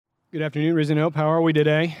Good afternoon, Risen Hope. How are we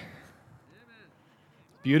today?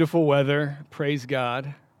 Beautiful weather. Praise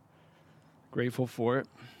God. Grateful for it.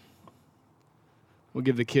 We'll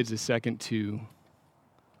give the kids a second to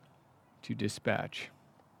dispatch.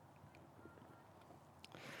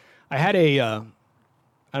 I had I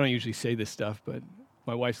don't usually say this stuff, but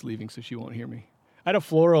my wife's leaving, so she won't hear me. I had a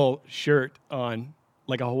floral shirt on,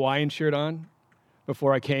 like a Hawaiian shirt on,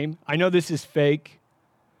 before I came. I know this is fake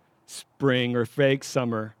spring or fake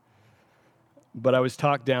summer, but I was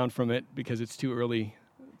talked down from it because it's too early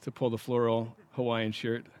to pull the floral Hawaiian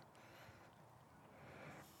shirt.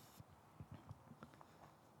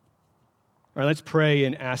 All right, let's pray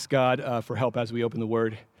and ask God for help as we open the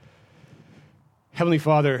Word. Heavenly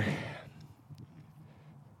Father,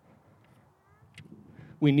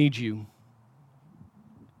 we need you.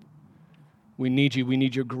 We need you. We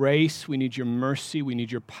need your grace. We need your mercy. We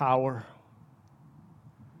need your power.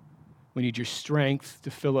 We need your strength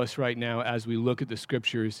to fill us right now as we look at the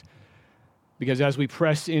Scriptures. Because as we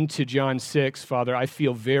press into John 6, Father, I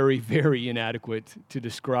feel very, very inadequate to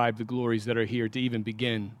describe the glories that are here to even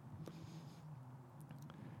begin.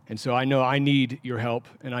 And so I know I need your help,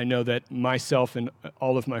 and I know that myself and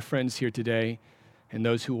all of my friends here today and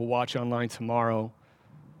those who will watch online tomorrow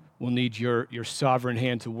will need your sovereign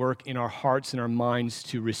hand to work in our hearts and our minds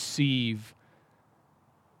to receive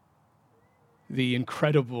the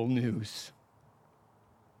incredible news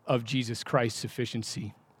of Jesus Christ's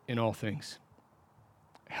sufficiency in all things.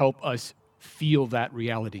 Help us feel that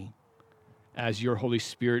reality as your Holy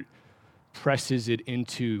Spirit presses it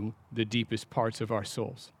into the deepest parts of our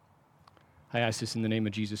souls. I ask this in the name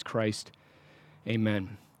of Jesus Christ.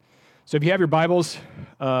 Amen. So if you have your Bibles,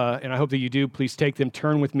 and I hope that you do, please take them.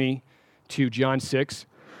 Turn with me to John 6.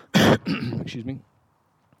 Excuse me.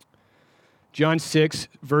 John 6,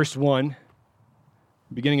 verse 1.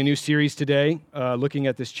 Beginning a new series today, looking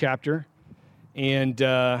at this chapter. And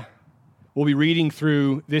we'll be reading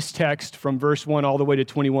through this text from verse 1 all the way to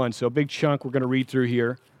 21. So a big chunk we're going to read through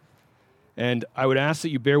here. And I would ask that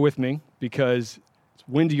you bear with me because it's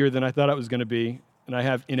windier than I thought it was going to be. And I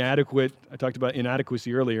have I talked about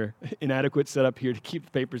inadequacy earlier, inadequate setup here to keep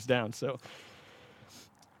the papers down. So,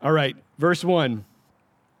 all right, verse 1,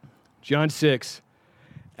 John 6.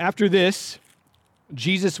 After this,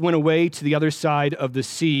 Jesus went away to the other side of the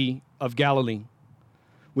Sea of Galilee,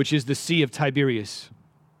 which is the Sea of Tiberias.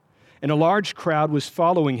 And a large crowd was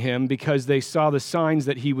following him because they saw the signs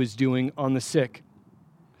that he was doing on the sick.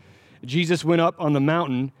 Jesus went up on the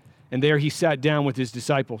mountain, and there he sat down with his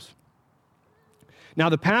disciples. Now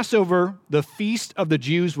the Passover, the feast of the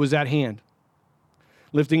Jews, was at hand.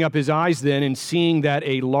 Lifting up his eyes then and seeing that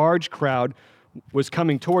a large crowd was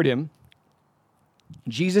coming toward him,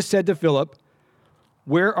 Jesus said to Philip,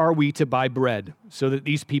 "Where are we to buy bread so that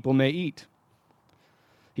these people may eat?"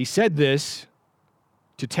 He said this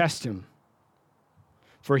to test him,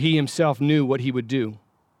 for he himself knew what he would do.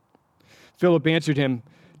 Philip answered him,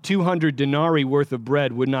 200 denarii worth of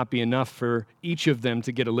bread would not be enough for each of them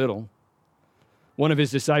to get a little. One of his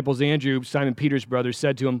disciples, Andrew, Simon Peter's brother,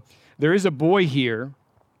 said to him, "There is a boy here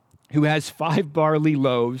who has 5 barley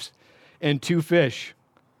loaves and 2 fish,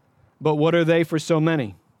 but what are they for so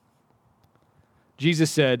many?"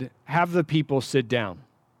 Jesus said, "Have the people sit down."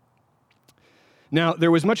 Now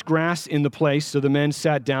there was much grass in the place, so the men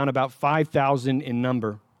sat down, about 5,000 in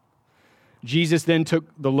number. Jesus then took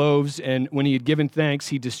the loaves, and when he had given thanks,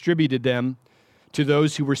 he distributed them to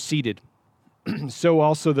those who were seated. So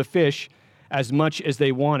also the fish, as much as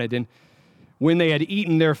they wanted. And when they had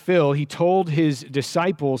eaten their fill, he told his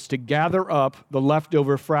disciples to gather up the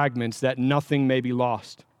leftover fragments that nothing may be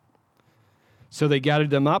lost. So they gathered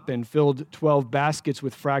them up and filled 12 baskets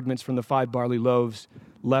with fragments from the 5 barley loaves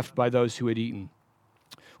left by those who had eaten.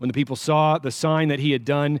 When the people saw the sign that he had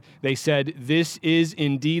done, they said, "This is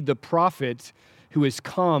indeed the prophet who has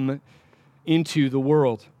come into the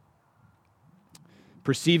world."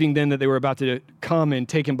 Perceiving then that they were about to come and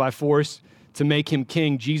take him by force to make him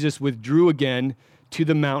king, Jesus withdrew again to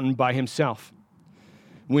the mountain by himself.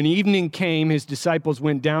 When evening came, his disciples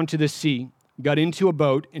went down to the sea, got into a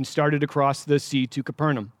boat, and started across the sea to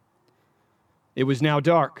Capernaum. It was now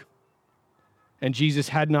dark, and Jesus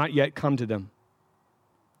had not yet come to them.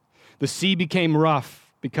 The sea became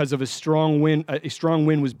rough because of a strong wind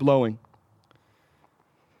was blowing.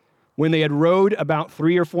 When they had rowed about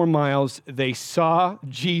 3 or 4 miles, they saw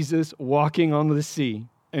Jesus walking on the sea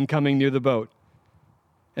and coming near the boat,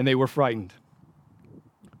 and they were frightened.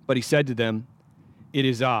 But he said to them, "It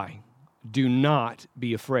is I. Do not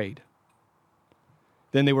be afraid."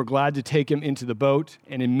 Then they were glad to take him into the boat,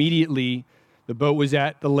 and immediately the boat was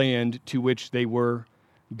at the land to which they were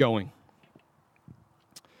going.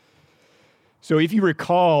 So if you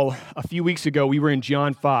recall, a few weeks ago, we were in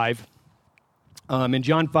John 5. And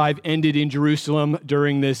John 5 ended in Jerusalem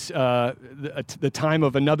during this the time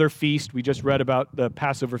of another feast. We just read about the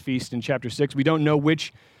Passover feast in chapter 6. We don't know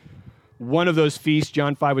which one of those feasts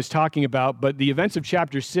John 5 was talking about, but the events of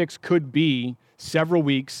chapter 6 could be several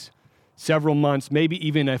weeks, several months, maybe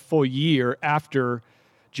even a full year after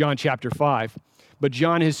John chapter 5. But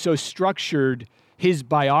John has so structured his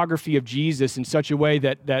biography of Jesus in such a way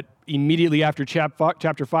that immediately after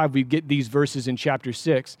chapter 5, we get these verses in chapter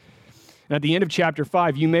 6. And at the end of chapter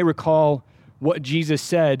 5, you may recall what Jesus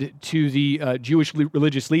said to the Jewish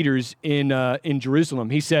religious leaders in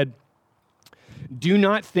Jerusalem. He said, "Do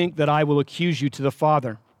not think that I will accuse you to the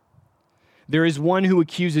Father. There is one who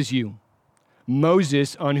accuses you,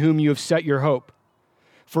 Moses, on whom you have set your hope.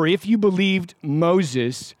 For if you believed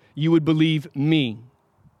Moses, you would believe me,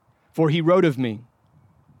 for he wrote of me.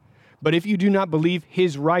 But if you do not believe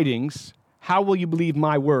his writings, how will you believe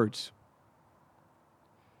my words?"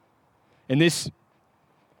 And this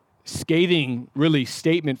scathing, really,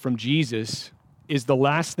 statement from Jesus is the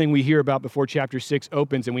last thing we hear about before chapter 6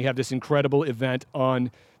 opens, and we have this incredible event on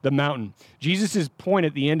the mountain. Jesus' point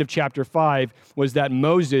at the end of chapter 5 was that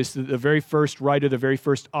Moses, the very first writer, the very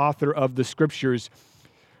first author of the scriptures,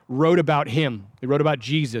 wrote about him. They wrote about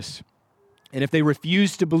Jesus. And if they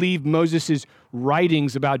refuse to believe Moses'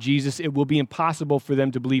 writings about Jesus, it will be impossible for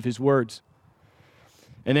them to believe his words.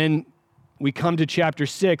 And then we come to chapter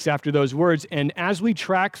 6 after those words, and as we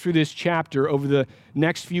track through this chapter over the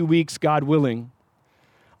next few weeks, God willing,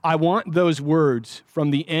 I want those words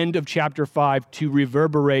from the end of chapter 5 to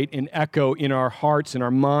reverberate and echo in our hearts and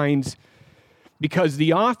our minds, because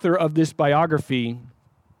the author of this biography,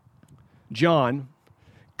 John,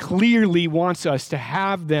 clearly wants us to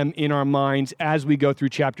have them in our minds as we go through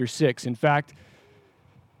chapter 6. In fact,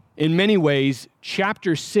 in many ways,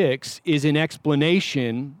 chapter 6 is an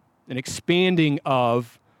explanation, an expanding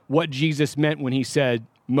of what Jesus meant when he said,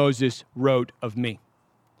 "Moses wrote of me."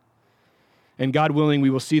 And God willing, we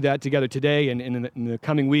will see that together today and in the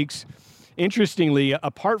coming weeks. Interestingly,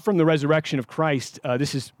 apart from the resurrection of Christ,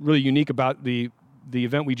 this is really unique about the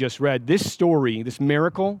event we just read. This story, this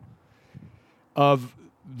miracle of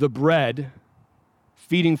the bread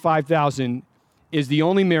feeding 5,000 is the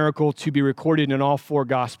only miracle to be recorded in all four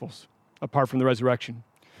Gospels, apart from the resurrection,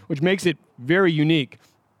 which makes it very unique.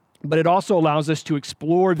 But it also allows us to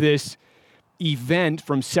explore this event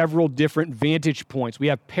from several different vantage points. We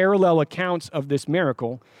have parallel accounts of this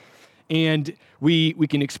miracle, and we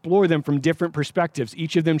can explore them from different perspectives,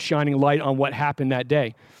 each of them shining light on what happened that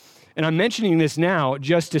day. And I'm mentioning this now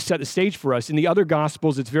just to set the stage for us. In the other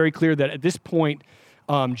Gospels, it's very clear that at this point,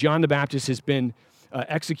 John the Baptist has been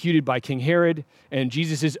executed by King Herod, and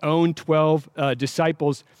Jesus' own 12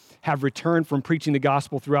 disciples have returned from preaching the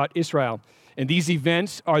gospel throughout Israel. And these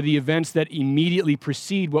events are the events that immediately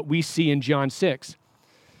precede what we see in John 6.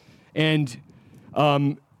 And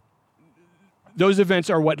those events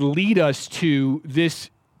are what lead us to this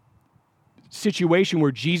situation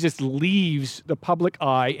where Jesus leaves the public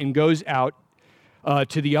eye and goes out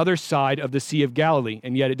to the other side of the Sea of Galilee.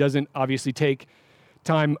 And yet it doesn't obviously take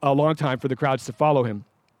a long time for the crowds to follow him.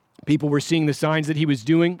 People were seeing the signs that he was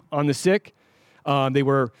doing on the sick. They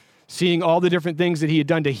were seeing all the different things that he had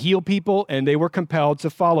done to heal people, and they were compelled to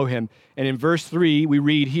follow him. And in verse 3, we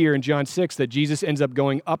read here in John 6 that Jesus ends up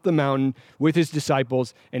going up the mountain with his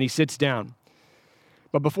disciples, and he sits down.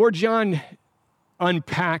 But before John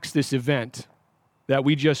unpacks this event that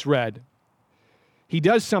we just read, he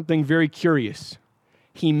does something very curious.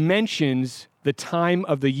 He mentions the time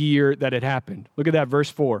of the year that it happened. Look at that,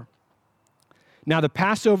 verse 4. Now the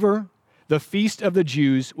Passover, the feast of the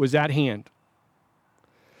Jews, was at hand.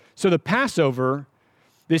 So the Passover,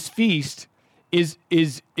 this feast, is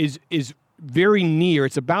very near.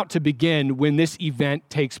 It's about to begin when this event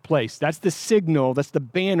takes place. That's the signal, that's the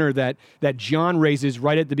banner that John raises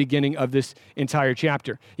right at the beginning of this entire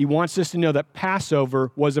chapter. He wants us to know that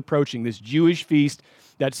Passover was approaching, this Jewish feast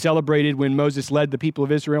that celebrated when Moses led the people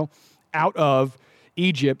of Israel out of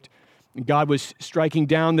Egypt. God was striking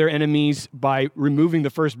down their enemies by removing the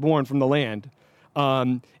firstborn from the land.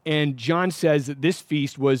 And John says that this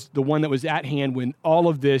feast was the one that was at hand when all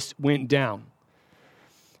of this went down.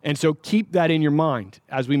 And so keep that in your mind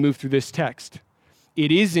as we move through this text.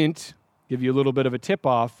 It isn't, give you a little bit of a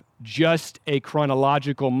tip-off, just a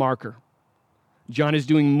chronological marker. John is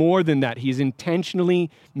doing more than that. He's intentionally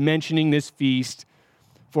mentioning this feast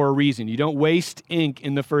for a reason. You don't waste ink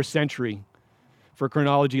in the first century for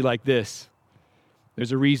chronology like this.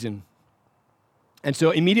 There's a reason. And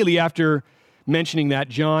so immediately after mentioning that,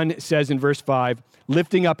 John says in verse 5,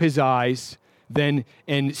 lifting up his eyes, Then,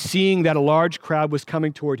 and seeing that a large crowd was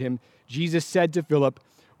coming toward him, Jesus said to Philip,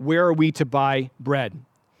 "Where are we to buy bread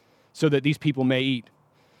so that these people may eat?"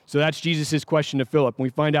 So that's Jesus' question to Philip. And we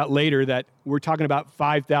find out later that we're talking about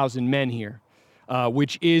 5,000 men here,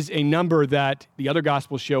 which is a number that the other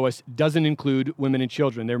Gospels show us doesn't include women and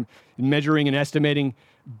children. They're measuring and estimating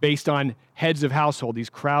based on heads of household, these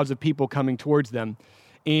crowds of people coming towards them.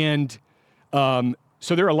 And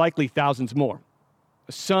so there are likely thousands more.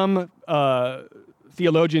 Some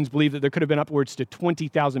theologians believe that there could have been upwards to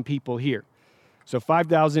 20,000 people here. So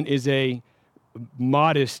 5,000 is a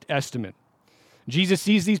modest estimate. Jesus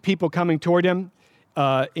sees these people coming toward him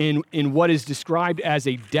in what is described as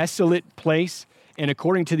a desolate place. And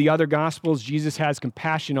according to the other Gospels, Jesus has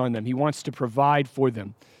compassion on them. He wants to provide for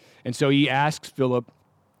them. And so he asks Philip,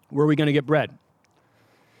 "Where are we going to get bread?"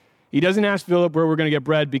 He doesn't ask Philip where we're going to get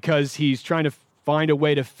bread because he's trying to find a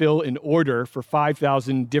way to fill an order for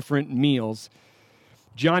 5,000 different meals.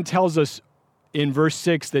 John tells us in verse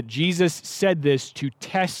 6 that Jesus said this to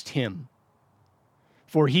test him,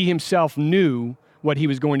 for he himself knew what he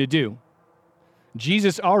was going to do.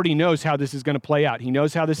 Jesus already knows how this is going to play out. He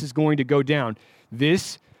knows how this is going to go down.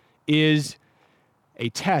 This is a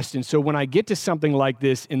test. And so when I get to something like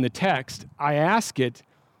this in the text, I ask it,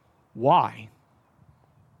 why?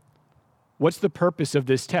 What's the purpose of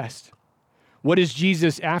this test? What is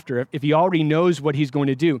Jesus after if he already knows what he's going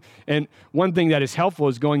to do? And one thing that is helpful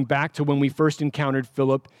is going back to when we first encountered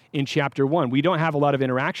Philip in chapter 1. We don't have a lot of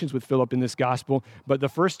interactions with Philip in this gospel, but the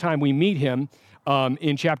first time we meet him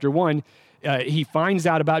in chapter 1, he finds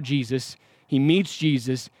out about Jesus. He meets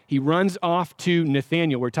Jesus. He runs off to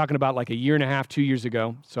Nathanael. We're talking about like a year and a half, 2 years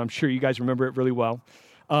ago, so I'm sure you guys remember it really well.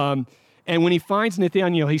 And when he finds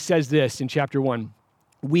Nathanael, he says this in chapter 1,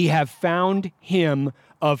 "We have found him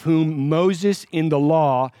of whom Moses in the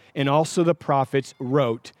law and also the prophets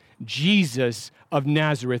wrote, Jesus of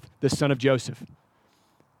Nazareth, the son of Joseph."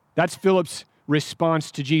 That's Philip's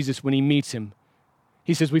response to Jesus when he meets him.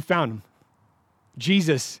 He says, "We found him.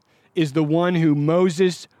 Jesus is the one who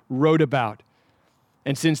Moses wrote about."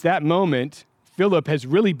 And since that moment, Philip has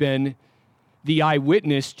really been the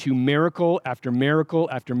eyewitness to miracle after miracle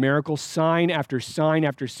after miracle, sign after sign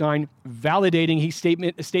after sign, validating a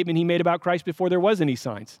statement he made about Christ before there was any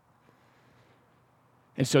signs.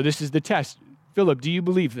 And so this is the test. Philip, do you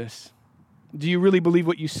believe this? Do you really believe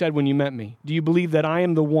what you said when you met me? Do you believe that I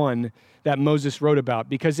am the one that Moses wrote about?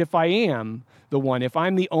 Because if I am the one, if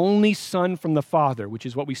I'm the only son from the Father, which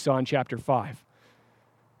is what we saw in chapter 5,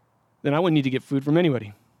 then I wouldn't need to get food from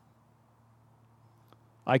anybody.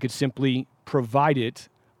 I could simply provide it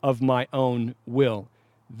of my own will.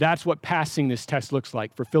 That's what passing this test looks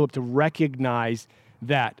like, for Philip to recognize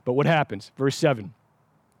that. But what happens? Verse 7.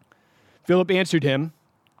 Philip answered him,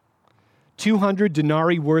 200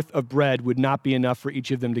 denarii worth of bread would not be enough for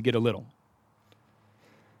each of them to get a little.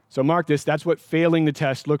 So mark this, that's what failing the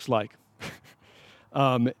test looks like.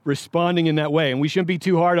 Responding in that way. And we shouldn't be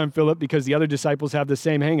too hard on Philip because the other disciples have the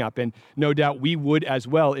same hang up, and no doubt we would as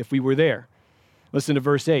well if we were there. Listen to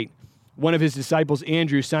verse 8. One of his disciples,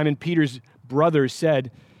 Andrew, Simon Peter's brother,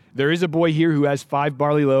 said, "There is a boy here who has 5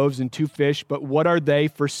 barley loaves and 2 fish, but what are they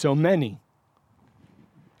for so many?"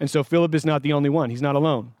 And so Philip is not the only one. He's not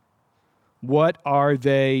alone. What are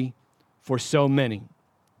they for so many?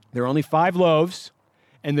 There are only 5 loaves,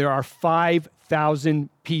 and there are 5,000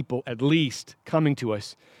 people at least coming to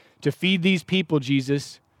us. To feed these people,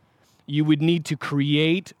 Jesus, you would need to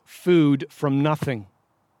create food from nothing.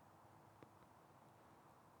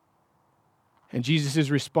 And Jesus'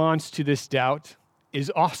 response to this doubt is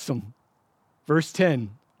awesome. Verse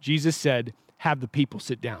 10, Jesus said, "Have the people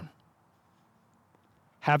sit down."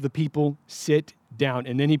 Have the people sit down.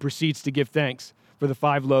 And then he proceeds to give thanks for the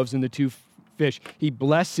 5 loaves and the 2 fish. He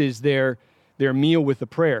blesses their meal with a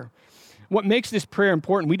prayer. What makes this prayer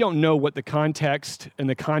important, we don't know what the context and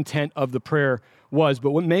the content of the prayer was,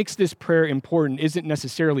 but what makes this prayer important isn't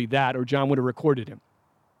necessarily that, or John would have recorded it.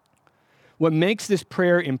 What makes this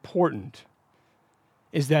prayer important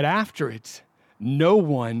is that after it, no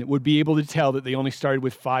one would be able to tell that they only started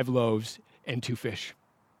with 5 loaves and 2 fish.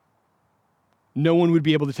 No one would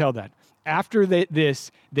be able to tell that. After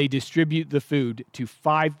this, they distribute the food to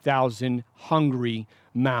 5,000 hungry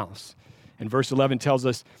mouths. And verse 11 tells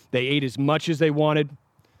us they ate as much as they wanted.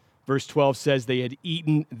 Verse 12 says they had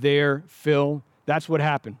eaten their fill. That's what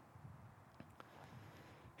happened.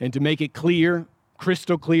 And to make it clear,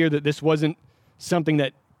 crystal clear, that this wasn't something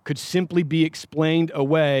that could simply be explained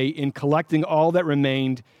away, in collecting all that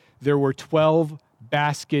remained, there were 12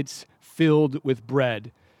 baskets filled with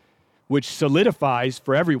bread, which solidifies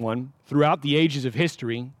for everyone throughout the ages of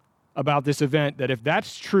history about this event that if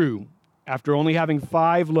that's true, after only having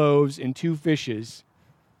 5 loaves and 2 fishes,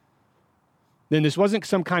 then this wasn't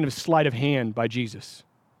some kind of sleight of hand by Jesus.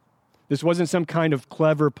 This wasn't some kind of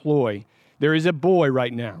clever ploy. There is a boy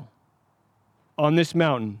right now on this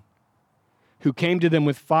mountain who came to them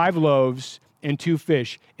with 5 loaves and 2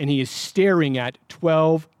 fish, and he is staring at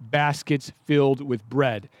 12 baskets filled with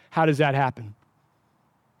bread. How does that happen?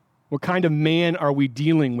 What kind of man are we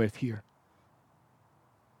dealing with here?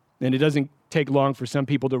 And it doesn't take long for some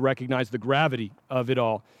people to recognize the gravity of it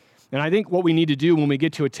all. And I think what we need to do when we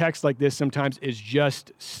get to a text like this sometimes is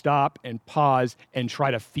just stop and pause and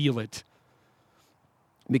try to feel it.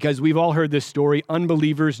 Because we've all heard this story.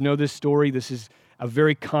 Unbelievers know this story. This is a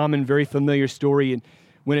very common, very familiar story. And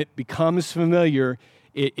when it becomes familiar,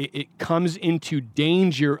 it comes into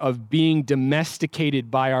danger of being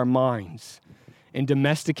domesticated by our minds and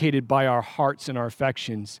domesticated by our hearts and our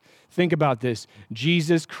affections. Think about this.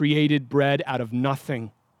 Jesus created bread out of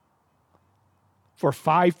nothing for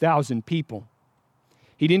 5,000 people.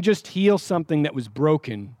 He didn't just heal something that was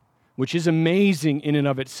broken, which is amazing in and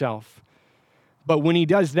of itself. But when he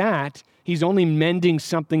does that, he's only mending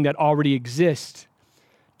something that already exists.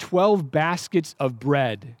 12 baskets of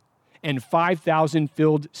bread and 5,000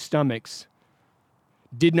 filled stomachs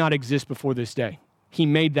did not exist before this day. He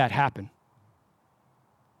made that happen.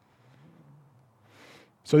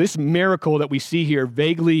 So this miracle that we see here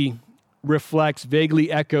vaguely reflects,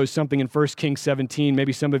 vaguely echoes something in 1 Kings 17.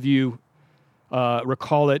 Maybe some of you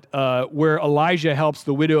recall it, where Elijah helps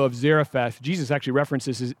the widow of Zarephath. Jesus actually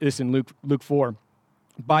references this in Luke 4.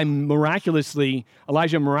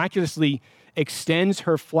 Elijah miraculously extends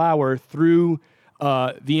her flour through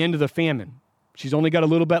the end of the famine. She's only got a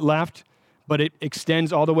little bit left, but it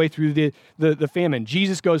extends all the way through the famine.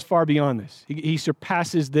 Jesus goes far beyond this. He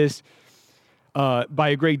surpasses this by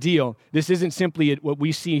a great deal. This isn't simply what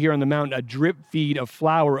we see here on the mountain, a drip feed of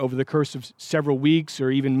flour over the course of several weeks or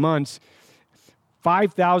even months.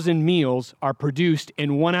 5,000 meals are produced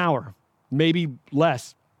in 1 hour, maybe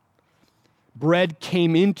less. Bread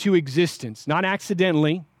came into existence, not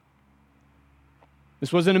accidentally.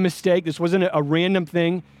 This wasn't a mistake. This wasn't a random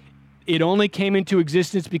thing. It only came into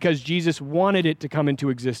existence because Jesus wanted it to come into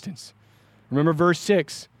existence. Remember verse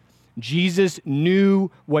 6. Jesus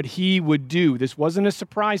knew what he would do. This wasn't a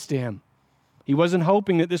surprise to him. He wasn't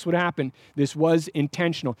hoping that this would happen. This was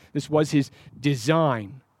intentional. This was his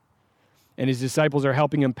design. And his disciples are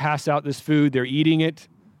helping him pass out this food. They're eating it.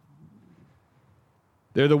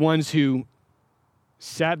 They're the ones who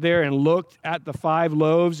sat there and looked at the 5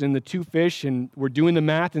 loaves and the 2 fish and were doing the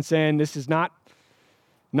math and saying, this is not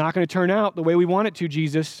going to turn out the way we want it to,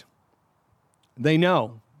 Jesus. They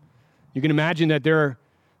know. You can imagine that their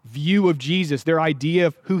view of Jesus, their idea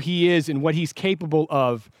of who he is and what he's capable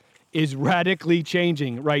of is radically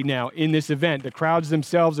changing right now in this event. The crowds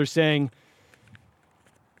themselves are saying,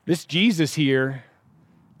 this Jesus here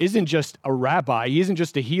isn't just a rabbi. He isn't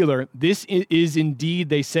just a healer. This is indeed,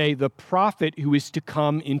 they say, the prophet who is to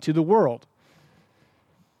come into the world.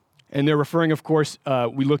 And they're referring, of course,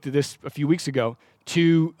 we looked at this a few weeks ago,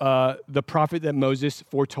 to the prophet that Moses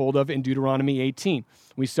foretold of in Deuteronomy 18.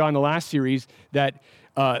 We saw in the last series that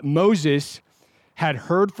Moses had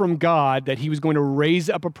heard from God that he was going to raise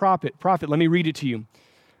up a prophet. Let me read it to you.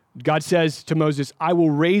 God says to Moses, I will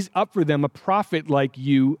raise up for them a prophet like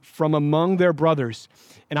you from among their brothers,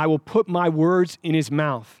 and I will put my words in his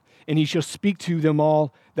mouth, and he shall speak to them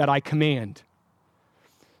all that I command.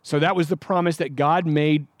 So that was the promise that God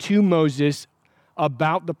made to Moses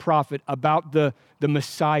about the prophet, about the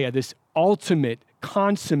Messiah, this ultimate,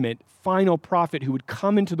 consummate, final prophet who would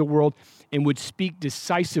come into the world and would speak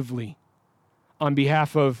decisively on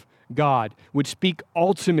behalf of God, would speak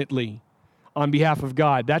ultimately on behalf of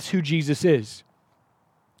God. That's who Jesus is.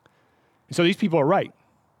 And so these people are right.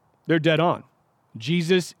 They're dead on.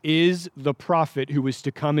 Jesus is the prophet who was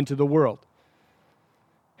to come into the world.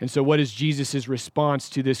 And so what is Jesus' response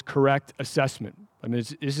to this correct assessment? I mean,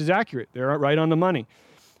 this is accurate. They're right on the money.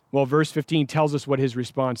 Well, verse 15 tells us what his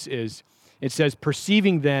response is. It says,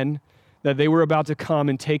 perceiving then that they were about to come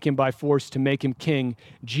and take him by force to make him king,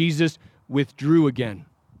 Jesus withdrew again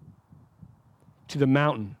to the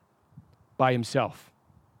mountain by himself.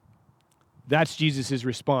 That's Jesus'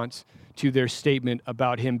 response to their statement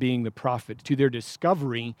about him being the prophet, to their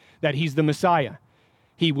discovery that he's the Messiah.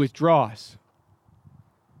 He withdraws.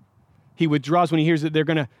 He withdraws when he hears that they're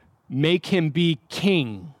going to make him be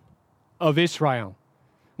king of Israel.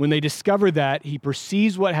 When they discover that, he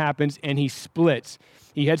perceives what happens and he splits.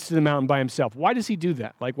 He heads to the mountain by himself. Why does he do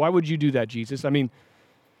that? Like, why would you do that, Jesus? I mean,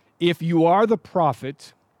 if you are the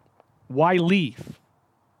prophet, why leave?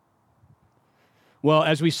 Well,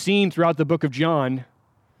 as we've seen throughout the book of John,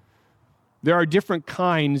 There are different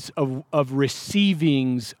kinds of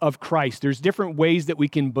receivings of Christ. There's different ways that we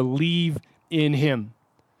can believe in him.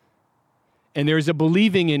 And there's a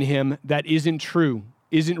believing in him that isn't true,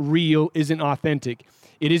 isn't real, isn't authentic.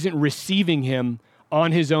 It isn't receiving him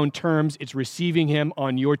on his own terms. It's receiving him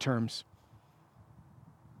on your terms,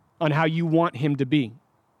 on how you want him to be.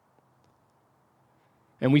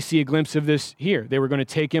 And we see a glimpse of this here. They were going to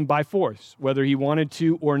take him by force, whether he wanted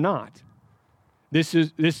to or not. This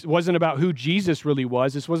wasn't about who Jesus really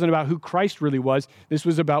was. This wasn't about who Christ really was. This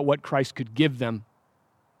was about what Christ could give them.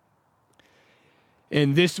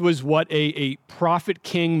 And this was what a prophet,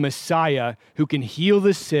 king, Messiah who can heal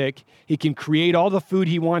the sick, he can create all the food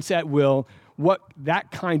he wants at will, what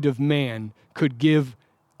that kind of man could give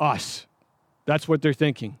us. That's what they're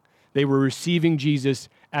thinking. They were receiving Jesus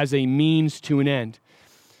as a means to an end,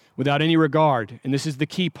 without any regard. And this is the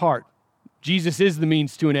key part. Jesus is the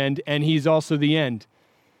means to an end, and he's also the end.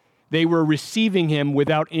 They were receiving him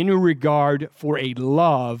without any regard for a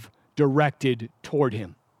love directed toward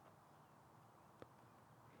him.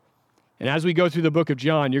 And as we go through the book of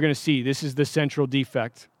John, you're going to see this is the central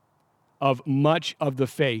defect of much of the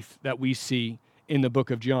faith that we see in the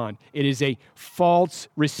book of John. It is a false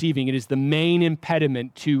receiving. It is the main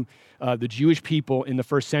impediment to the Jewish people in the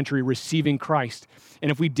first century receiving Christ. And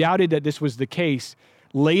if we doubted that this was the case,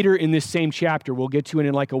 later in this same chapter, we'll get to it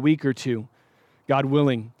in like a week or two, God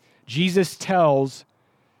willing, Jesus tells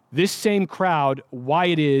this same crowd why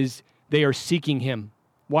it is they are seeking him,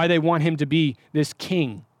 why they want him to be this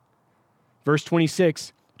king. Verse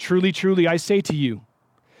 26, truly, truly, I say to you,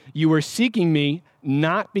 you are seeking me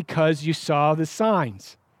not because you saw the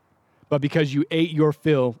signs, but because you ate your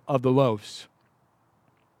fill of the loaves.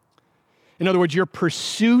 In other words, your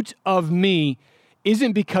pursuit of me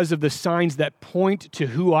isn't because of the signs that point to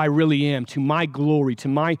who I really am, to my glory, to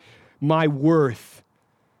my worth,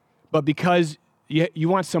 but because you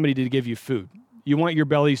want somebody to give you food. You want your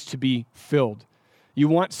bellies to be filled. You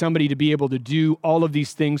want somebody to be able to do all of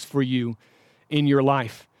these things for you in your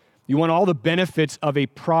life. You want all the benefits of a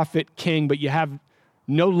prophet king, but you have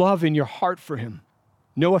no love in your heart for him,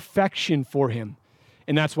 no affection for him.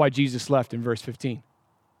 And that's why Jesus left in verse 15.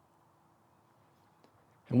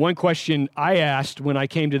 And one question I asked when I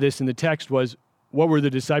came to this in the text was, what were the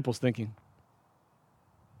disciples thinking?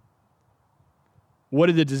 What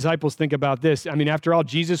did the disciples think about this? I mean, after all,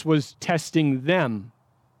 Jesus was testing them.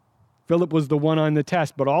 Philip was the one on the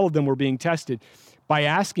test, but all of them were being tested by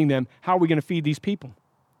asking them, how are we going to feed these people?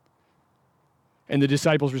 And the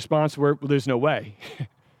disciples' response were, well, there's no way.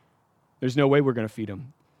 There's no way we're going to feed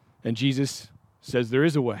them. And Jesus says there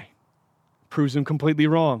is a way. Proves them completely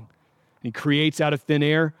wrong. He creates out of thin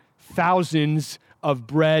air thousands of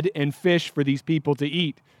bread and fish for these people to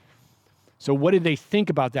eat. So what did they think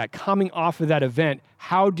about that? Coming off of that event,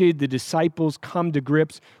 how did the disciples come to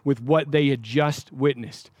grips with what they had just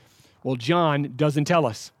witnessed? Well, John doesn't tell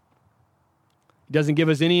us. He doesn't give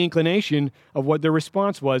us any inclination of what their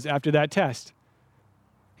response was after that test.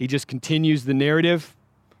 He just continues the narrative,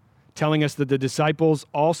 telling us that the disciples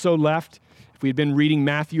also left. If we had been reading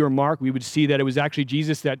Matthew or Mark, we would see that it was actually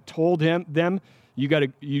Jesus that told them,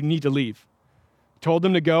 you need to leave. Told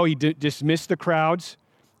them to go. He dismissed the crowds,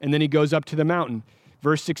 and then he goes up to the mountain.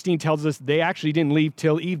 Verse 16 tells us they actually didn't leave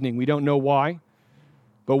till evening. We don't know why.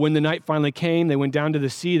 But when the night finally came, they went down to the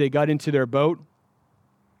sea. They got into their boat.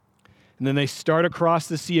 And then they start across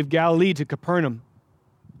the Sea of Galilee to Capernaum,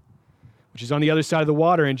 which is on the other side of the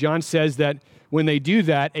water. And John says that when they do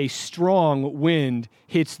that, a strong wind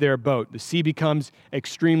hits their boat. The sea becomes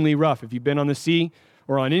extremely rough. If you've been on the sea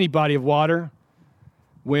or on any body of water,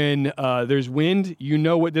 when there's wind, you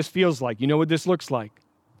know what this feels like. You know what this looks like.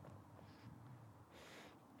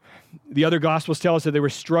 The other Gospels tell us that they were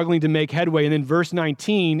struggling to make headway. And then verse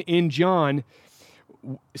 19 in John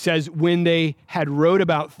says, when they had rowed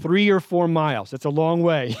about 3 or 4 miles, that's a long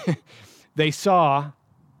way, they saw,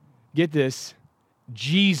 get this,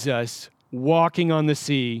 Jesus walking on the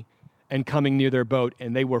sea and coming near their boat,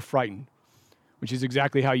 and they were frightened, which is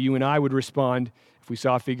exactly how you and I would respond if we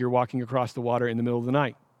saw a figure walking across the water in the middle of the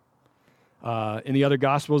night. In the other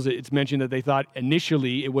Gospels, it's mentioned that they thought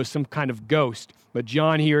initially it was some kind of ghost. But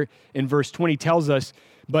John here in verse 20 tells us,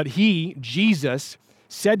 but he, Jesus,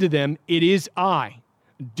 said to them, it is I.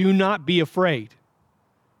 Do not be afraid.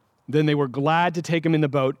 Then they were glad to take him in the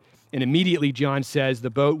boat, and immediately, John says, the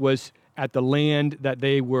boat was at the land that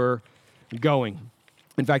they were going.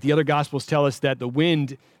 In fact, the other Gospels tell us that the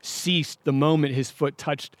wind ceased the moment his foot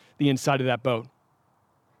touched the inside of that boat.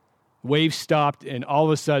 Waves stopped, and all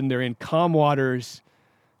of a sudden they're in calm waters,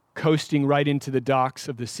 coasting right into the docks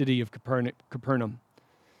of the city of Capernaum.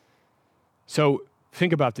 So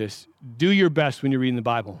Think about this. Do your best when you're reading the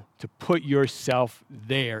Bible to put yourself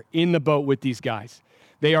there in the boat with these guys.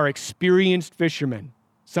 They are experienced fishermen.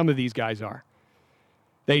 Some of these guys are.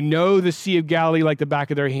 They know the Sea of Galilee like the back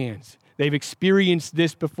of their hands. They've experienced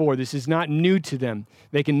this before. This is not new to them.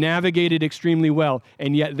 They can navigate it extremely well,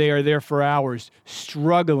 and yet they are there for hours,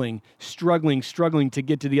 struggling to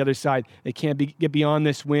get to the other side. They can't get beyond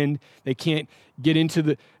this wind. They can't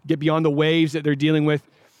get beyond the waves that they're dealing with.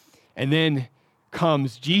 And then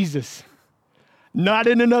comes Jesus, not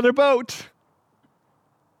in another boat.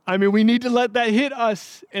 I mean, we need to let that hit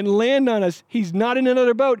us and land on us. He's not in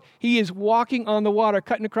another boat. He is walking on the water,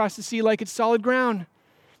 cutting across the sea like it's solid ground.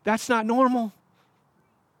 That's not normal.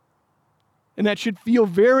 And that should feel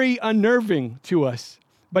very unnerving to us.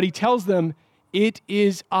 But he tells them, "It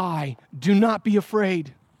is I. Do not be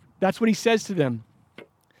afraid." That's what he says to them.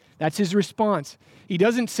 That's his response. He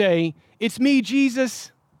doesn't say, "It's me,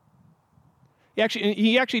 Jesus."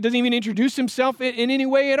 He actually doesn't even introduce himself in any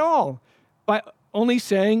way at all, by only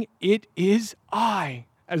saying, "It is I,"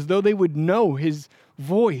 as though they would know his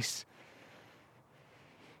voice.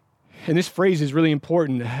 And this phrase is really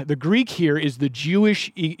important. The Greek here is the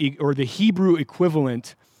Jewish or the Hebrew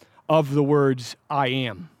equivalent of the words "I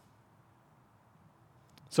am."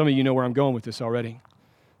 Some of you know where I'm going with this already.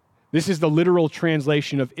 This is the literal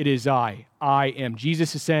translation of "it is I am."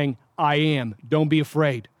 Jesus is saying, "I am. Don't be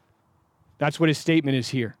afraid." That's what his statement is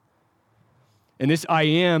here. And this "I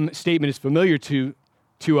am" statement is familiar to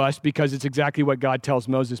us because it's exactly what God tells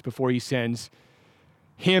Moses before he sends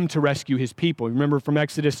him to rescue his people. Remember from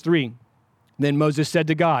Exodus 3, then Moses said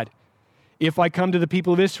to God, "If I come to the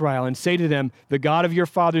people of Israel and say to them, 'The God of your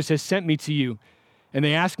fathers has sent me to you,' and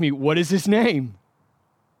they ask me, 'What is his name?'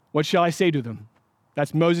 what shall I say to them?"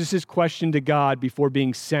 That's Moses' question to God before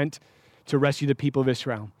being sent to rescue the people of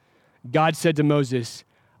Israel. God said to Moses,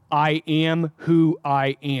 "I am who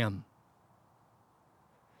I am."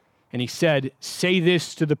 And he said, "Say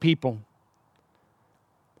this to the people,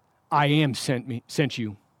 I am sent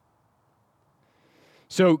you."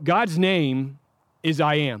 So God's name is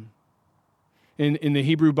I am. In the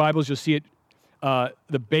Hebrew Bibles, you'll see it,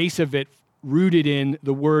 the base of it rooted in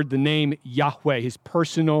the name Yahweh, his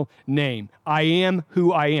personal name. I am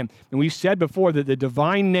who I am. And we've said before that the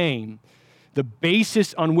divine name, the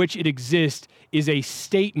basis on which it exists, is a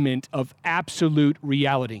statement of absolute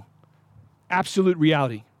reality. Absolute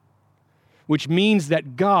reality. Which means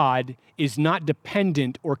that God is not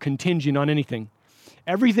dependent or contingent on anything.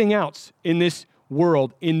 Everything else in this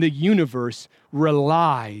world, in the universe,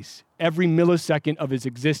 relies every millisecond of his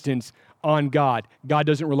existence on God. God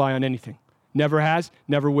doesn't rely on anything. Never has,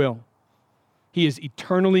 never will. He has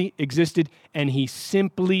eternally existed, and he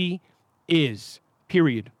simply is,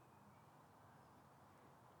 period.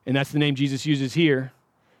 And that's the name Jesus uses here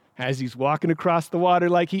as he's walking across the water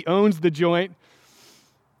like he owns the joint.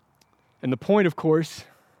 And the point, of course,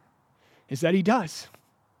 is that he does.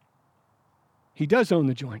 He does own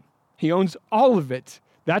the joint. He owns all of it.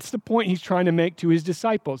 That's the point he's trying to make to his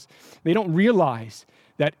disciples. They don't realize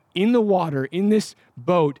that in the water, in this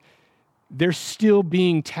boat, they're still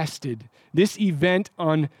being tested. This event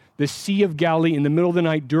on the Sea of Galilee in the middle of the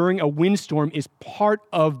night during a windstorm is part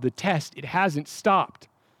of the test. It hasn't stopped.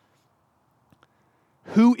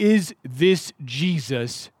 Who is this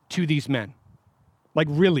Jesus to these men? Like,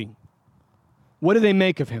 really? What do they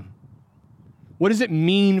make of him? What does it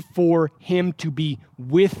mean for him to be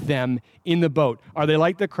with them in the boat? Are they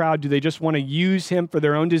like the crowd? Do they just want to use him for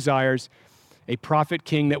their own desires? A prophet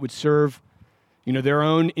king that would serve, their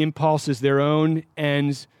own impulses, their own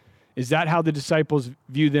ends. Is that how the disciples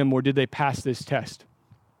view them, or did they pass this test?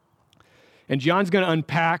 And John's going to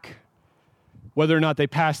unpack whether or not they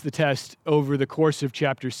passed the test over the course of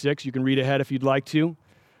chapter 6. You can read ahead if you'd like to.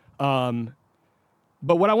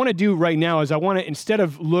 But what I want to do right now is I want to, instead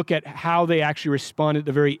of look at how they actually respond at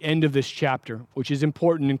the very end of this chapter, which is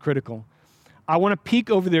important and critical, I want to peek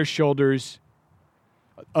over their shoulders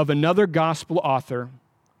of another gospel author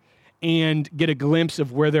and get a glimpse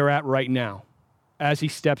of where they're at right now as he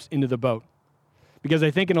steps into the boat. Because I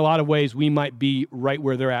think in a lot of ways we might be right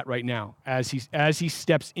where they're at right now as he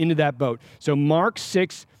steps into that boat. So Mark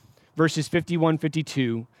 6, verses 51,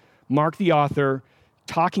 52, Mark the author,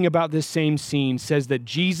 talking about this same scene, says that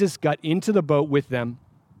Jesus got into the boat with them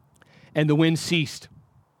and the wind ceased.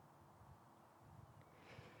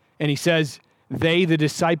 And he says, they, the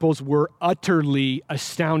disciples, were utterly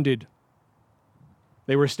astounded.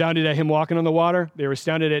 They were astounded at him walking on the water. They were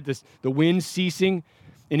astounded at the wind ceasing.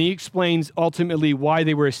 And he explains ultimately why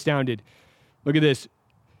they were astounded. Look at this.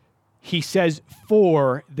 He says,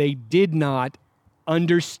 for they did not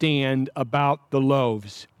understand about the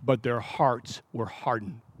loaves, but their hearts were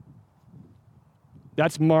hardened.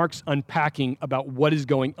 That's Mark's unpacking about what is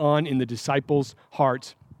going on in the disciples'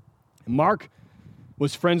 hearts. Mark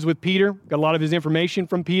was friends with Peter, got a lot of his information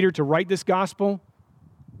from Peter to write this gospel.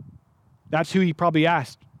 That's who he probably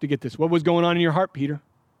asked to get this. What was going on in your heart, Peter?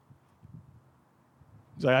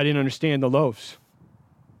 He's like, I didn't understand the loaves.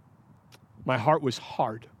 My heart was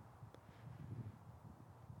hard.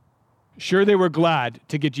 Sure, they were glad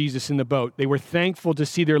to get Jesus in the boat. They were thankful to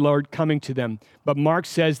see their Lord coming to them. But Mark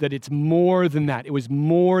says that it's more than that. It was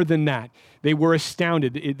more than that. They were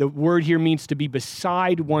astounded. The word here means to be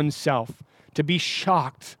beside oneself, to be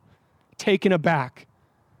shocked, taken aback.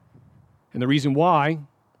 And the reason why,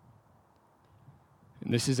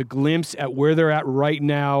 and this is a glimpse at where they're at right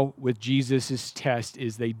now with Jesus' test,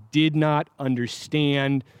 is they did not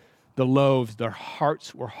understand the loaves. Their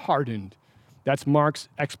hearts were hardened. That's Mark's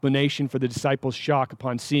explanation for the disciples' shock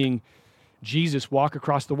upon seeing Jesus walk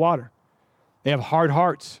across the water. They have hard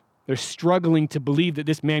hearts. They're struggling to believe that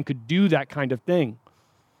this man could do that kind of thing.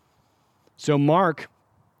 So Mark,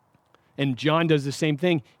 and John does the same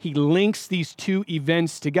thing, he links these two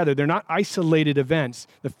events together. They're not isolated events.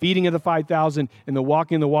 The feeding of the 5,000 and the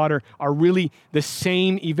walking in the water are really the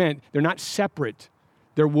same event. They're not separate.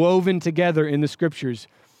 They're woven together in the scriptures,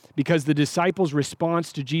 because the disciples'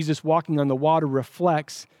 response to Jesus walking on the water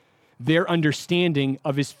reflects their understanding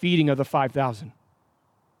of his feeding of the 5,000.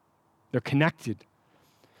 They're connected.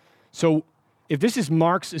 So if this is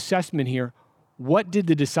Mark's assessment here, what did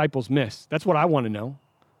the disciples miss? That's what I want to know.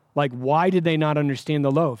 Like, why did they not understand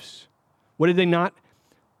the loaves? What did they not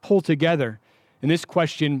pull together? And this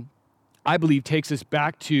question, I believe, takes us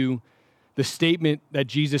back to the statement that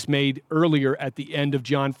Jesus made earlier at the end of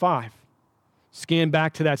John 5. Scan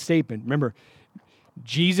back to that statement. Remember,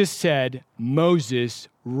 Jesus said, Moses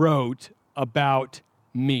wrote about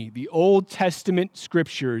me. The Old Testament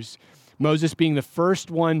scriptures, Moses being the first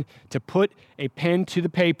one to put a pen to the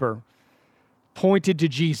paper, pointed to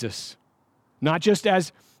Jesus, not just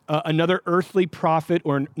as another earthly prophet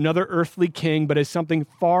or another earthly king, but as something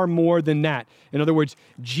far more than that. In other words,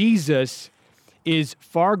 Jesus is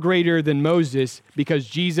far greater than Moses because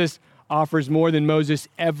Jesus offers more than Moses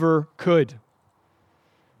ever could.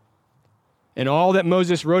 And all that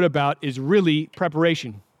Moses wrote about is really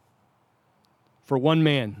preparation for one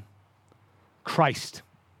man, Christ.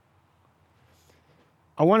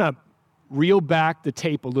 I want to reel back the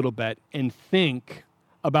tape a little bit and think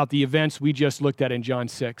about the events we just looked at in John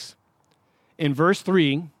 6. In verse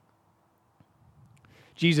 3,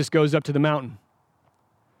 Jesus goes up to the mountain,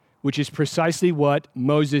 which is precisely what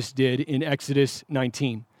Moses did in Exodus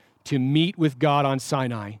 19, to meet with God on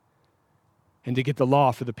Sinai and to get the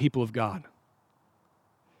law for the people of God.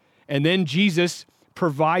 And then Jesus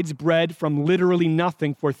provides bread from literally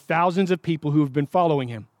nothing for thousands of people who have been following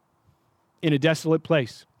him in a desolate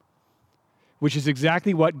place, which is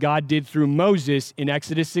exactly what God did through Moses in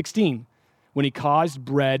Exodus 16, when he caused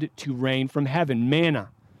bread to rain from heaven, manna,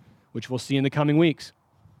 which we'll see in the coming weeks.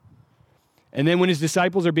 And then when his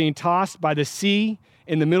disciples are being tossed by the sea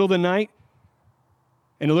in the middle of the night,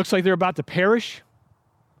 and it looks like they're about to perish,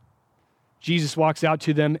 Jesus walks out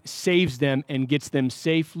to them, saves them, and gets them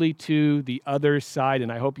safely to the other side.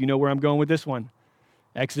 And I hope you know where I'm going with this one.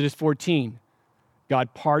 Exodus 14,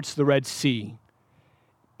 God parts the Red Sea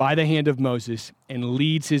by the hand of Moses and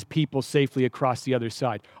leads his people safely across the other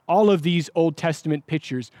side. All of these Old Testament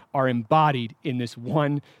pictures are embodied in this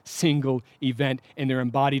one single event, and they're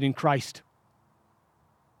embodied in Christ.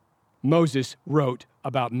 Moses wrote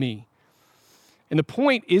about me. And the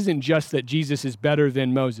point isn't just that Jesus is better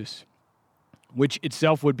than Moses, which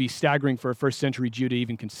itself would be staggering for a first century Jew to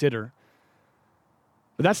even consider.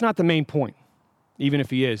 But that's not the main point, even if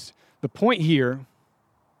he is. The point here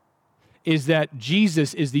is that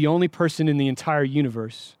Jesus is the only person in the entire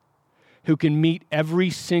universe who can meet every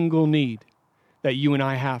single need that you and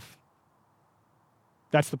I have.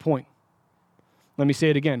 That's the point. Let me say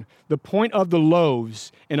it again. The point of the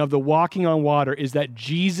loaves and of the walking on water is that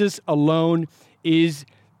Jesus alone is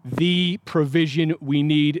the provision we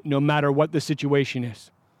need no matter what the situation is.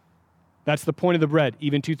 That's the point of the bread,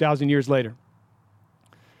 even 2,000 years later.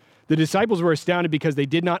 The disciples were astounded because they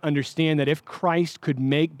did not understand that if Christ could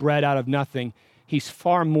make bread out of nothing, he's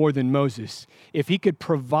far more than Moses. If he could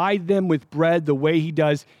provide them with bread the way he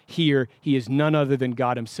does here, he is none other than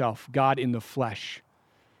God himself, God in the flesh.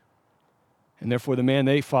 And therefore, the man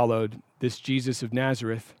they followed, this Jesus of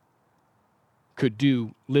Nazareth, could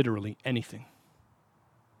do literally anything,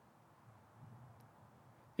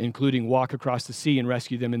 including walk across the sea and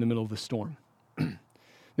rescue them in the middle of the storm.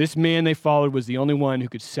 This man they followed was the only one who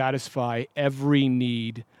could satisfy every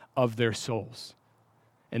need of their souls.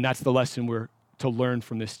 And that's the lesson we're to learn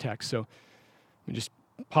from this text. So let me just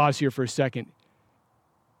pause here for a second.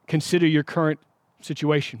 Consider your current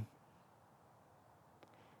situation.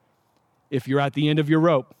 If you're at the end of your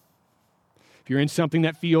rope, if you're in something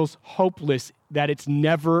that feels hopeless, that it's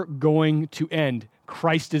never going to end,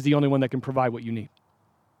 Christ is the only one that can provide what you need.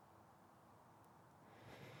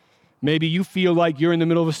 Maybe you feel like you're in the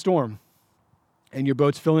middle of a storm and your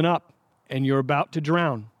boat's filling up and you're about to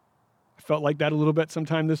drown. I felt like that a little bit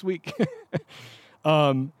sometime this week.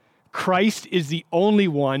 Christ is the only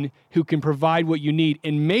one who can provide what you need.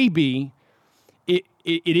 And maybe it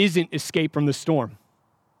isn't escape from the storm.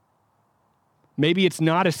 Maybe it's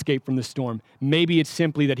not escape from the storm. Maybe it's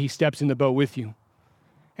simply that he steps in the boat with you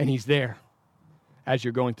and he's there as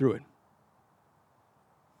you're going through it.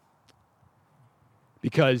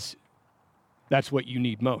 Because that's what you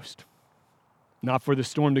need most, not for the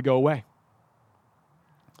storm to go away.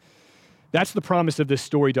 That's the promise of this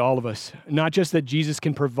story to all of us. Not just that Jesus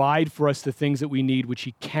can provide for us the things that we need, which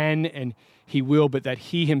he can and he will, but that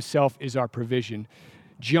he himself is our provision.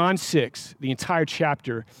 John 6, the entire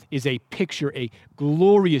chapter, is a picture, a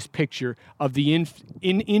glorious picture of the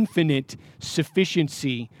infinite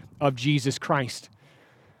sufficiency of Jesus Christ.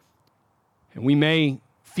 And we may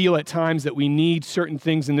feel at times that we need certain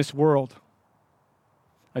things in this world.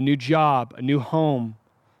 A new job, a new home,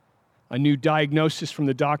 a new diagnosis from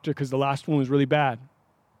the doctor because the last one was really bad.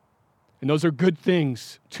 And those are good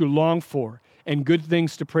things to long for and good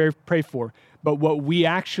things to pray for. But what we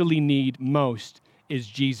actually need most is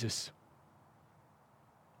Jesus.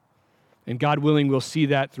 And God willing, we'll see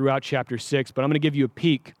that throughout chapter 6. But I'm going to give you a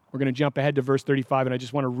peek. We're going to jump ahead to verse 35, and I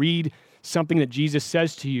just want to read something that Jesus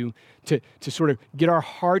says to you to sort of get our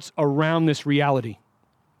hearts around this reality.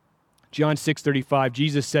 John 6:35,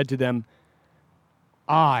 Jesus said to them,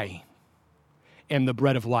 I am the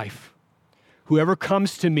bread of life. Whoever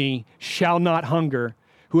comes to me shall not hunger.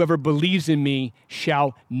 Whoever believes in me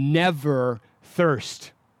shall never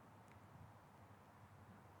thirst.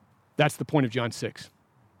 That's the point of John 6,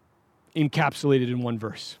 encapsulated in one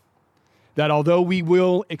verse. That although we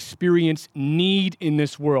will experience need in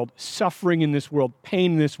this world, suffering in this world,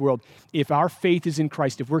 pain in this world, if our faith is in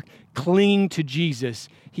Christ, if we're clinging to Jesus,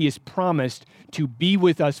 he has promised to be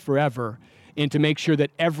with us forever and to make sure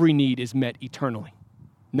that every need is met eternally.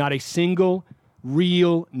 Not a single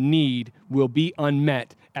real need will be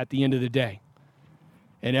unmet at the end of the day.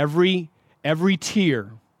 And every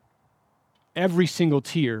tear, every single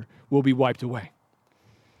tear will be wiped away.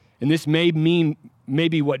 And this may mean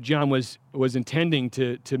maybe what John was intending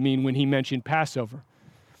to mean when he mentioned Passover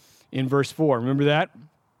in verse 4. Remember that?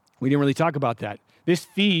 We didn't really talk about that. This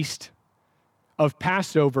feast of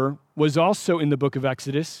Passover was also in the book of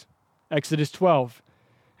Exodus, Exodus 12.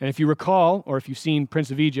 And if you recall, or if you've seen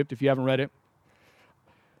Prince of Egypt, if you haven't read it,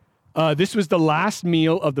 this was the last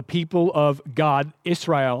meal of the people of God,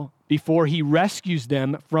 Israel, before he rescues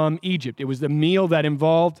them from Egypt. It was the meal that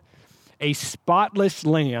involved a spotless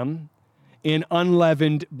lamb and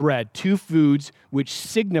unleavened bread, two foods which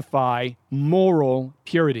signify moral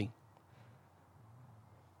purity.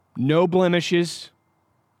 No blemishes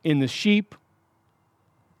in the sheep,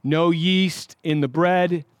 no yeast in the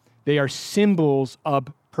bread. They are symbols of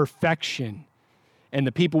perfection. And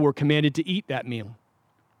the people were commanded to eat that meal.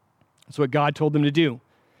 That's what God told them to do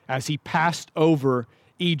as he passed over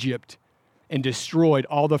Egypt and destroyed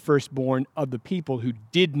all the firstborn of the people who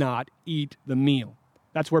did not eat the meal.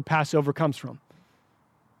 That's where Passover comes from.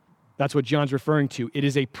 That's what John's referring to. It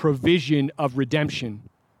is a provision of redemption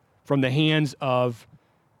from the hands of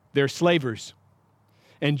their slavers.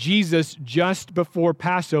 And Jesus, just before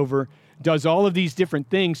Passover, does all of these different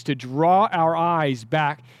things to draw our eyes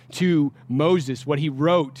back to Moses, what he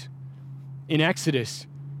wrote in Exodus.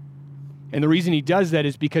 And the reason he does that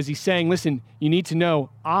is because he's saying, listen, you need to know,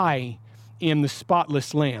 I am the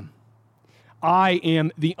spotless lamb. I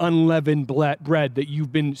am the unleavened bread that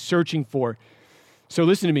you've been searching for. So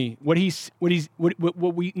listen to me. What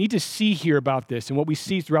we need to see here about this, and what we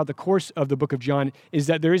see throughout the course of the book of John, is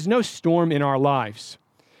that there is no storm in our lives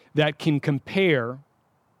that can compare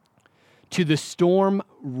to the storm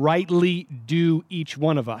rightly due each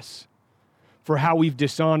one of us for how we've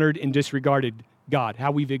dishonored and disregarded God,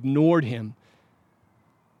 how we've ignored him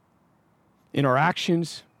in our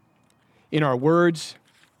actions, in our words,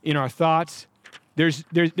 in our thoughts.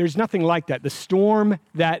 There's nothing like that. The storm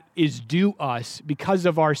that is due us because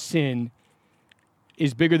of our sin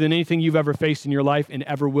is bigger than anything you've ever faced in your life and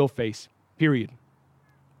ever will face, period.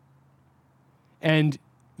 And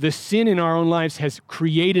the sin in our own lives has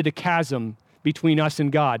created a chasm between us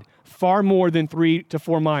and God, far more than 3 to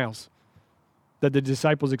 4 miles that the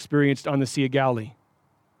disciples experienced on the Sea of Galilee.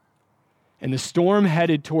 And the storm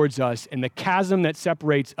headed towards us, and the chasm that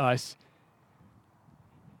separates us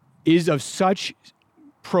is of such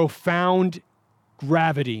profound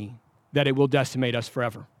gravity that it will decimate us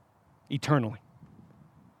forever, eternally.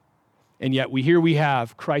 And yet we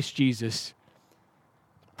have Christ Jesus,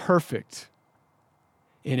 perfect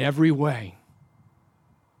in every way,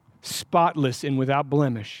 spotless and without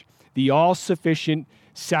blemish, the all-sufficient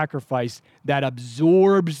sacrifice that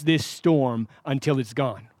absorbs this storm until it's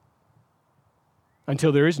gone,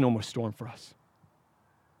 until there is no more storm for us.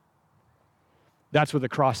 That's what the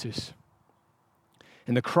cross is.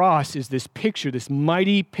 And the cross is this picture, this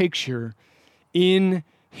mighty picture in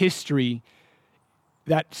history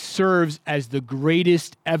that serves as the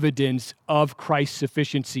greatest evidence of Christ's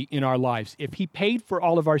sufficiency in our lives. If he paid for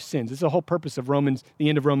all of our sins, this is the whole purpose of the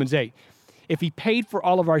end of Romans 8. If he paid for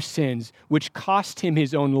all of our sins, which cost him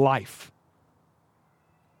his own life,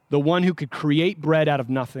 the one who could create bread out of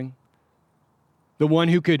nothing, the one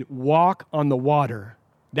who could walk on the water,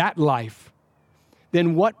 that life,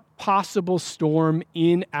 then what possible storm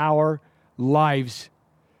in our lives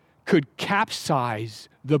could capsize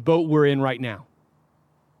the boat we're in right now?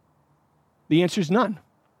 The answer is none.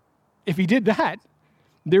 If he did that,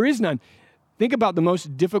 there is none. Think about the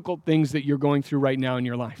most difficult things that you're going through right now in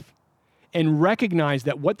your life, and recognize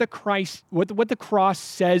that what the cross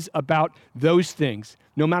says about those things,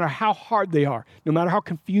 no matter how hard they are, no matter how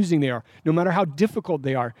confusing they are, no matter how difficult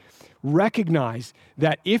they are, recognize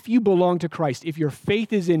that if you belong to Christ, if your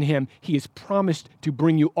faith is in him, he has promised to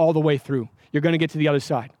bring you all the way through. You're going to get to the other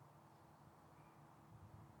side.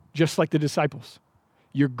 Just like the disciples.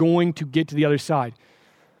 You're going to get to the other side.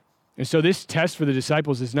 And so this test for the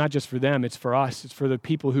disciples is not just for them, it's for us. It's for the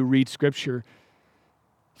people who read Scripture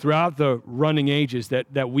throughout the running ages,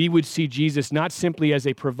 that we would see Jesus not simply as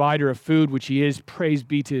a provider of food, which he is, praise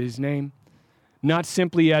be to his name, not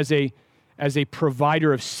simply as a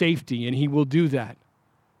provider of safety, and he will do that,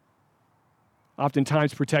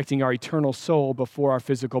 oftentimes protecting our eternal soul before our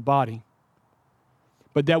physical body,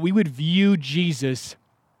 but that we would view Jesus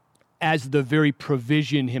as the very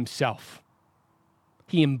provision himself.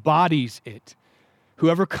 He embodies it.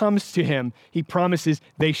 Whoever comes to him, he promises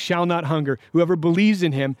they shall not hunger. Whoever believes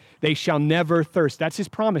in him, they shall never thirst. That's his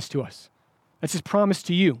promise to us. That's his promise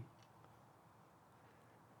to you.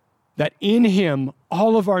 That in him,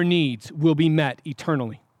 all of our needs will be met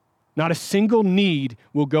eternally. Not a single need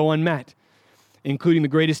will go unmet, including the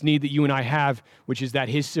greatest need that you and I have, which is that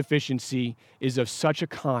his sufficiency is of such a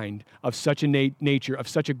kind, of such a nature, of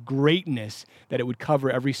such a greatness that it would cover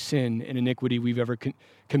every sin and iniquity we've ever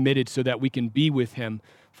committed so that we can be with him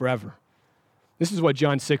forever. This is what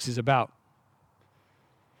John 6 is about.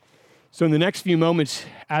 So in the next few moments,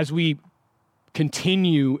 as we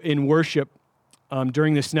continue in worship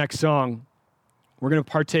during this next song, we're going to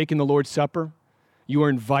partake in the Lord's Supper. You are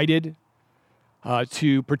invited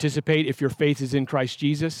to participate if your faith is in Christ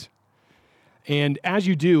Jesus. And as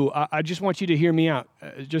you do, I just want you to hear me out,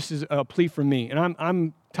 just as a plea from me. And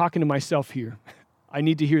I'm talking to myself here. I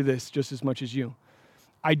need to hear this just as much as you.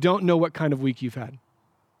 I don't know what kind of week you've had.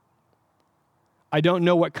 I don't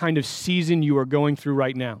know what kind of season you are going through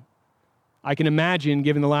right now. I can imagine,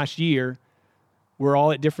 given the last year, we're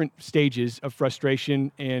all at different stages of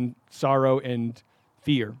frustration and sorrow and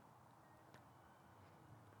fear.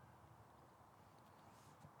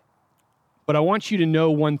 But I want you to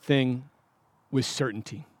know one thing with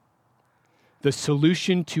certainty. The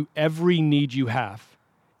solution to every need you have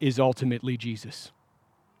is ultimately Jesus.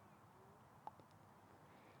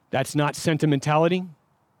 That's not sentimentality.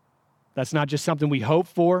 That's not just something we hope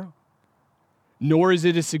for. Nor is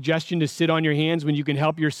it a suggestion to sit on your hands when you can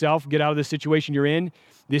help yourself get out of the situation you're in.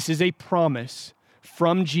 This is a promise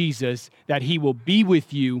from Jesus that he will be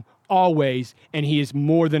with you always, and he is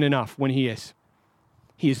more than enough when he is.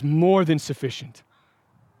 He is more than sufficient.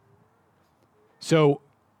 So,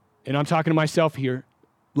 and I'm talking to myself here,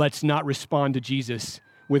 let's not respond to Jesus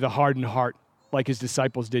with a hardened heart like his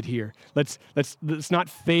disciples did here. Let's not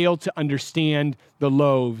fail to understand the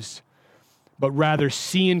loaves, but rather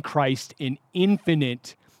see in Christ an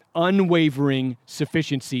infinite, unwavering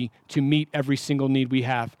sufficiency to meet every single need we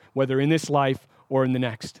have, whether in this life or in the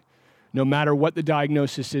next. No matter what the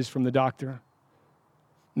diagnosis is from the doctor,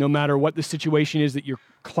 no matter what the situation is that you're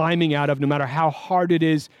climbing out of, no matter how hard it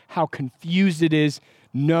is, how confused it is,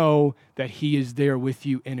 know that he is there with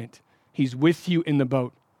you in it. He's with you in the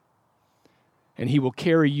boat. And he will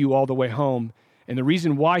carry you all the way home. And the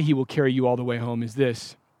reason why he will carry you all the way home is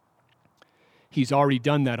this. He's already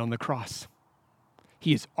done that on the cross.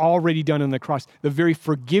 He has already done on the cross. The very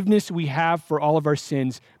forgiveness we have for all of our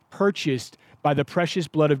sins, purchased by the precious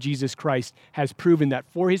blood of Jesus Christ, has proven that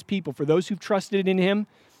for his people, for those who've trusted in him,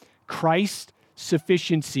 Christ's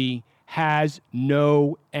sufficiency has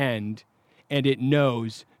no end, and it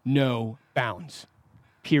knows no bounds.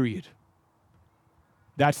 Period.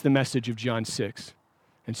 That's the message of John 6.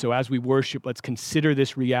 And so as we worship, let's consider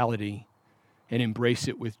this reality and embrace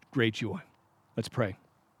it with great joy. Let's pray.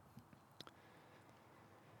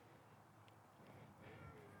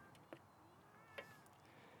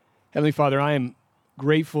 Heavenly Father, I am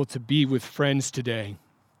grateful to be with friends today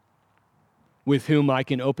with whom I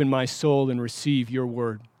can open my soul and receive your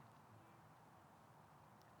word.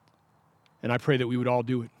 And I pray that we would all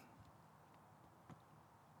do it.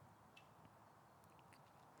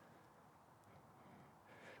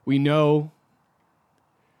 We know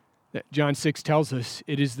that John 6 tells us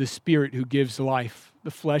it is the Spirit who gives life. The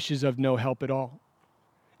flesh is of no help at all.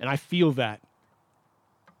 And I feel that.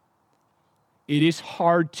 It is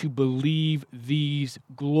hard to believe these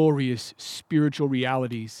glorious spiritual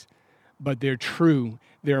realities, but they're true.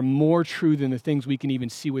 They're more true than the things we can even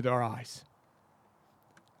see with our eyes.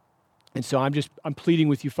 And so I'm pleading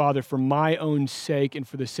with you, Father, for my own sake and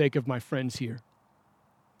for the sake of my friends here,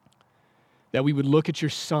 that we would look at your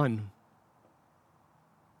Son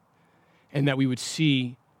and that we would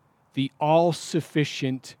see the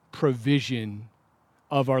all-sufficient provision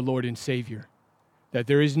of our Lord and Savior, that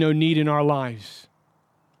there is no need in our lives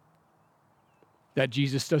that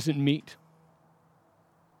Jesus doesn't meet.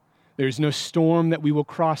 There's no storm that we will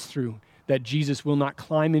cross through that Jesus will not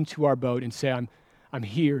climb into our boat and say, I'm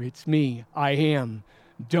here, it's me, I am.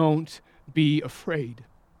 Don't be afraid.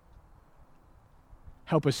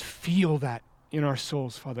 Help us feel that in our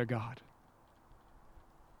souls, Father God.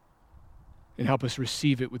 And help us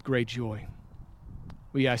receive it with great joy.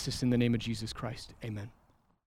 We ask this in the name of Jesus Christ. Amen.